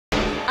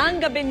Ang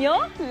gabi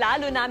nyo,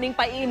 lalo naming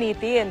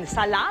painitin.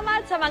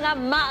 Salamat sa mga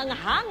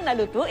maanghang na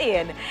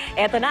lutuin.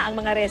 Ito na ang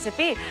mga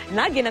recipe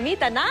na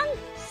ginamitan ng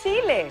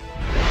sili.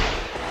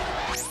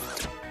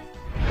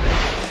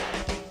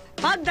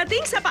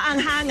 Pagdating sa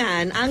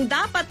paanghangan, ang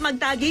dapat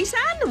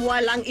magtagisan,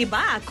 walang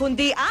iba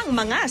kundi ang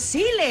mga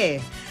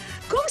sili.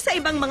 Kung sa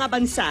ibang mga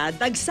bansa,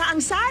 dagsa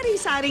ang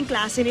sari-saring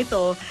klase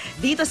nito,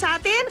 dito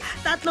sa atin,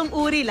 3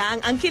 uri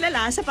lang ang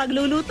kilala sa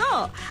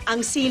pagluluto.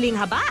 Ang siling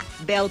haba,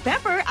 bell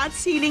pepper at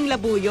siling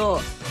labuyo.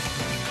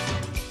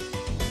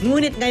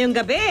 Ngunit ngayong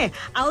gabi,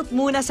 out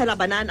muna sa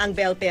labanan ang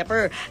bell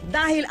pepper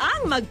dahil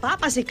ang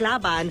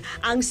magpapasiklaban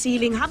ang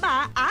siling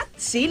haba at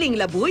siling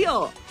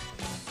labuyo.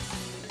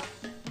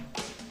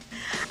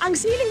 Ang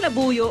siling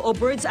labuyo o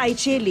bird's eye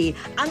chili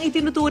ang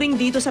itinuturing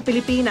dito sa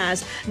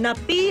Pilipinas na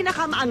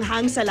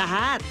pinakamaanghang sa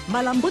lahat.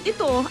 Malambot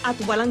ito at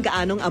walang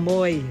gaanong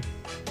amoy.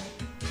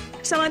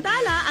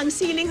 Samantala, ang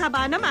siling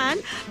haba naman,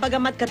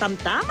 bagamat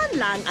katamtaman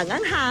lang ang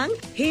anghang,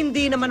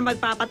 hindi naman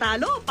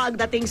magpapatalo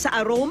pagdating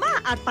sa aroma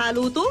at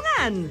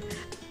palutungan.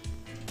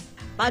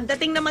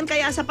 Pagdating naman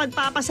kaya sa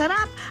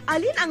pagpapasarap,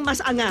 alin ang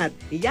mas angat?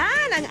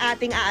 Yan ang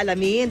ating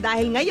aalamin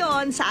dahil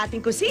ngayon sa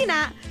ating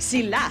kusina,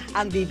 sila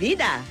ang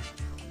bibida.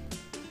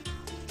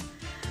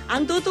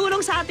 Ang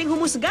tutulong sa ating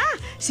humusga,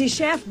 si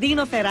Chef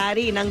Dino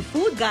Ferrari ng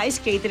Food Guys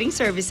Catering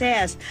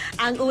Services.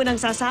 Ang unang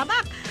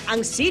sasabak,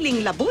 ang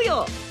siling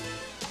labuyo.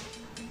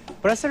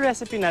 Para sa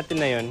recipe natin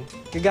na yun,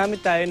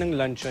 gagamit tayo ng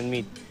luncheon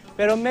meat.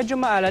 Pero medyo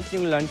maalat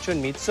yung luncheon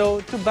meat,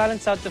 so to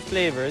balance out the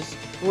flavors,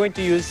 we're going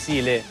to use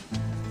sili.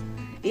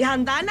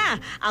 Ihanda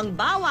na ang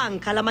bawang,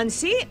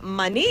 kalamansi,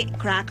 mani,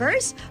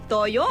 crackers,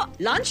 toyo,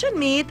 luncheon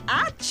meat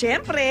at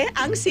syempre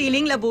ang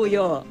siling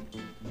labuyo.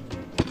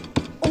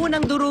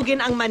 Unang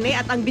durugin ang mani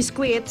at ang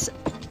biskwits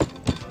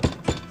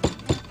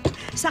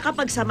saka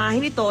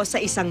pagsamahin ito sa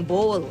isang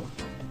bowl.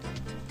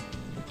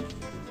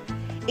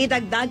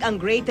 Idagdag ang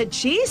grated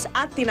cheese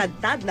at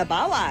tinadtad na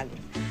bawang.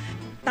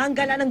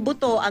 Tanggalan ng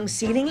buto ang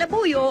siling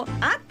labuyo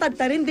at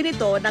tadtarin din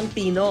ito ng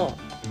pino.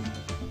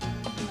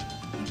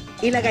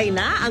 Ilagay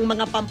na ang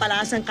mga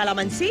pampalasang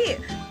kalamansi,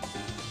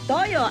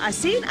 toyo,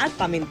 asin at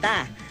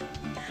paminta.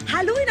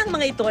 Haluin ang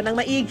mga ito ng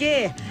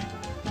maigi.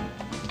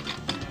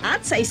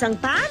 At sa isang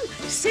pan,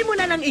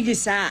 simulan ng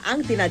igisa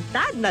ang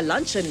tinadtad na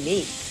luncheon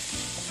meat.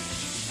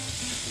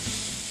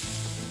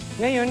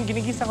 Ngayon,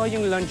 ginigisa ko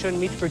yung luncheon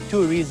meat for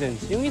 2 reasons.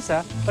 Yung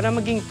isa, para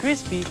maging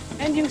crispy,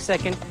 and yung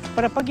second,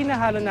 para pag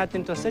ginahalo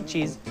natin to sa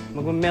cheese,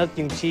 mag-melt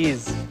yung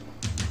cheese.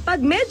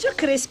 Pag medyo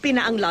crispy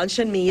na ang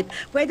luncheon meat,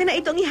 pwede na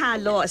itong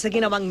ihalo sa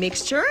ginawang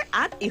mixture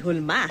at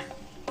ihulma.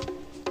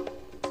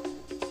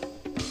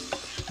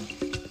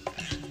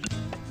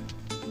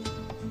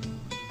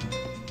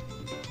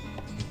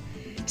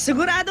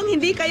 Siguradong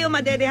hindi kayo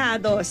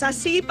madedehado sa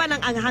sipa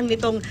ng anghang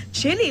nitong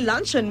chili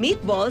luncheon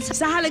meatballs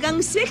sa halagang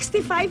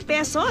 65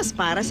 pesos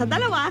para sa 2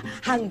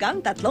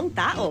 hanggang 3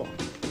 tao.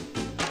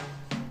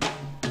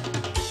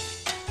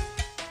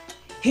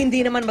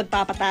 Hindi naman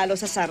magpapatalo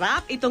sa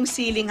sarap itong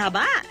siling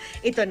haba.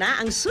 Ito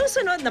na ang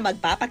susunod na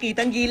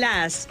magpapakitang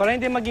gilas. Para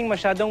hindi maging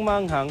masyadong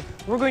maanghang,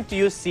 we're going to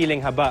use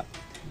siling haba.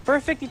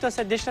 Perfect ito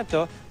sa dish na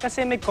to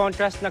kasi may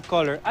contrast na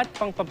color at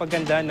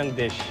pangpapaganda ng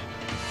dish.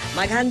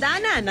 Maghanda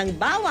na ng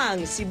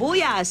bawang,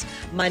 sibuyas,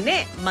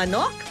 mani,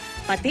 manok,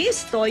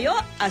 patis, toyo,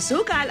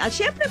 asukal at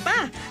syempre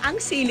pa ang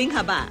siling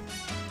haba.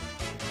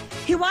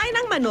 Hiwain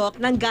ang manok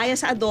ng gaya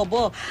sa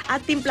adobo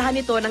at timplahan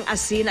ito ng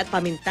asin at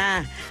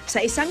paminta. Sa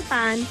isang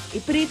pan,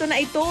 iprito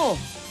na ito.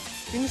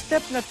 Yung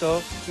step na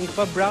to, yung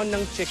pa-brown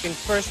ng chicken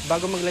first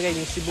bago maglagay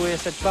ng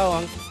sibuyas at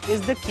bawang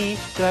is the key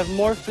to have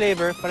more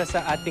flavor para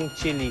sa ating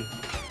chili.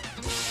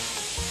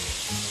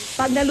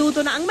 Pag naluto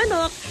na ang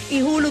manok,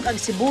 ihulog ang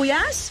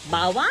sibuyas,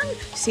 bawang,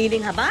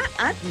 siling haba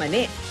at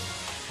mani.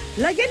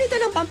 Lagyan ito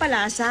ng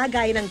pampalasa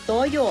gaya ng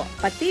toyo,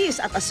 patis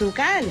at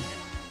asukal.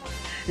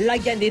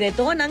 Lagyan din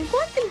ito ng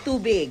konting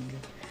tubig.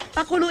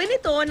 Pakuluin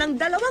ito ng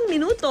 2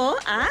 minuto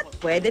at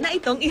pwede na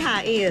itong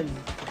ihain.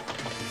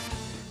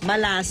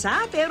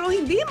 Malasa pero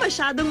hindi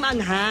masyadong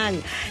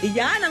maanghang.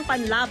 Yan ang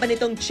panlaban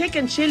nitong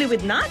chicken chili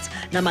with nuts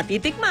na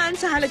matitikman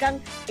sa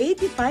halagang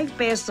 85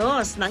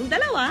 pesos ng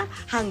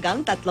 2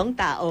 hanggang 3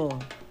 tao.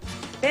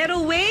 Pero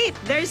wait,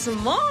 there's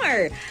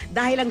more!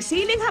 Dahil ang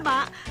siling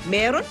haba,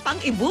 meron pang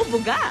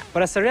ibubuga.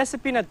 Para sa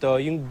recipe na to,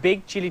 yung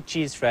baked chili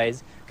cheese fries,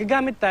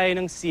 gagamit tayo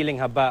ng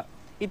siling haba.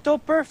 Ito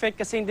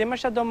perfect kasi hindi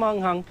masyadong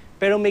maanghang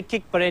pero may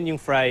kick pa rin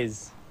yung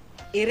fries.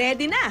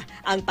 I-ready na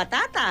ang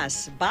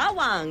patatas,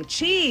 bawang,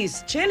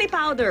 cheese, chili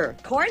powder,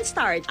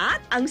 cornstarch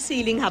at ang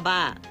siling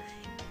haba.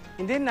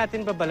 Hindi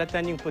natin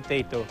babalatan yung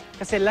potato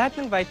kasi lahat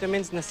ng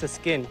vitamins nasa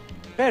skin.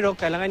 Pero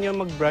kailangan nyo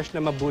mag-brush na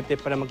mabuti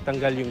para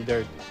magtanggal yung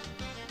dirt.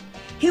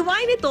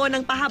 Hiwain ito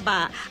ng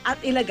pahaba at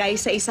ilagay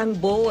sa isang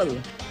bowl.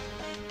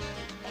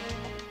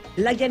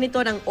 Lagyan ito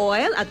ng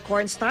oil at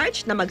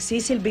cornstarch na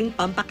magsisilbing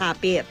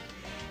pampakapit.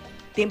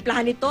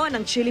 Timplahan ito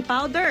ng chili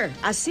powder,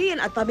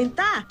 asin at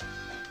paminta.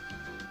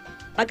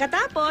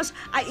 Pagkatapos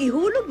ay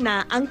ihulog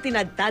na ang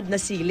tinadtad na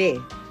sili.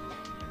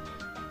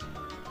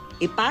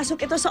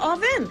 Ipasok ito sa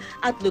oven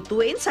at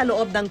lutuin sa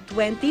loob ng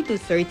 20 to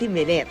 30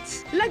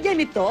 minutes. Lagyan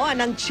ito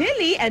ng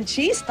chili and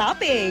cheese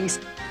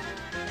toppings.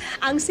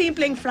 Ang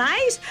simpleng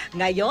fries,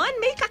 ngayon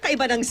may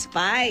kakaiba ng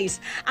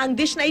spice. Ang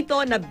dish na ito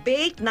na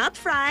baked not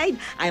fried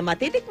ay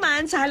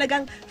matitikman sa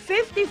halagang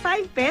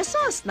 55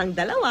 pesos ng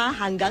 2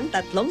 hanggang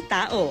 3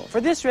 tao.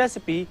 For this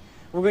recipe,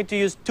 we're going to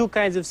use two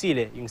kinds of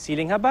sili, yung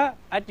siling haba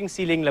at yung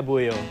siling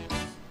labuyo.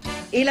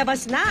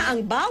 Ilabas na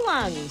ang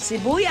bawang,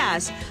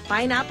 sibuyas,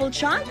 pineapple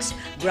chunks,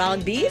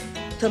 ground beef,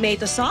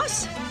 tomato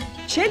sauce,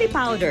 chili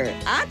powder,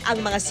 at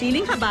ang mga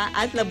siling haba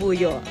at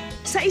labuyo.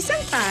 Sa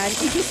isang pan,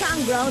 igisa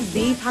ang ground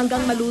beef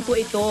hanggang maluto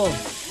ito.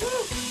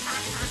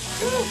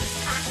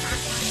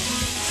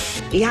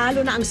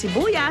 Ihalo na ang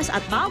sibuyas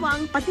at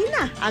bawang, pati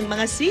na ang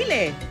mga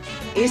sili.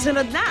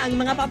 Isunod na ang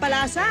mga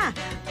papalasa.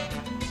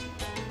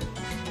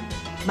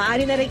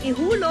 Maaari na rin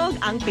ihulog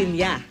ang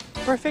pinya.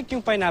 Perfect yung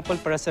pineapple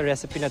para sa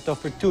recipe na to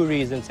for two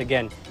reasons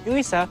again. Yung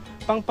isa,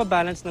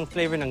 pang-pabalance ng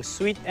flavor ng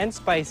sweet and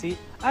spicy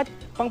at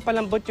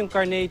pang-palambot yung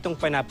karne itong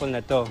pineapple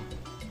na to.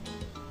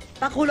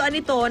 Pakuluan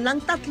ito ng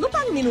 3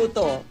 pang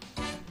minuto.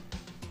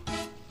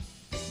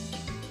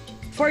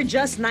 For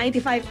just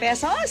 95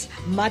 pesos,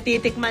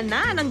 matitikman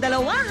na ng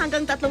 2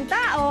 hanggang 3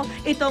 tao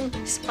itong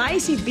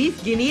spicy beef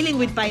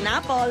giniling with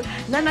pineapple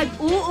na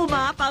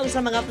nag-uumapaw sa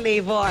mga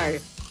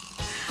flavor.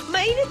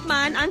 Mainit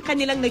man ang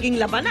kanilang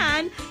naging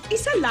labanan,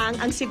 isa lang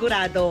ang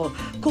sigurado.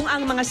 Kung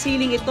ang mga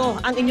siling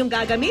ito ang inyong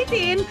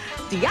gagamitin,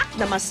 tiyak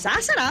na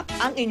masasarap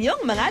ang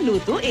inyong mga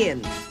lutuin.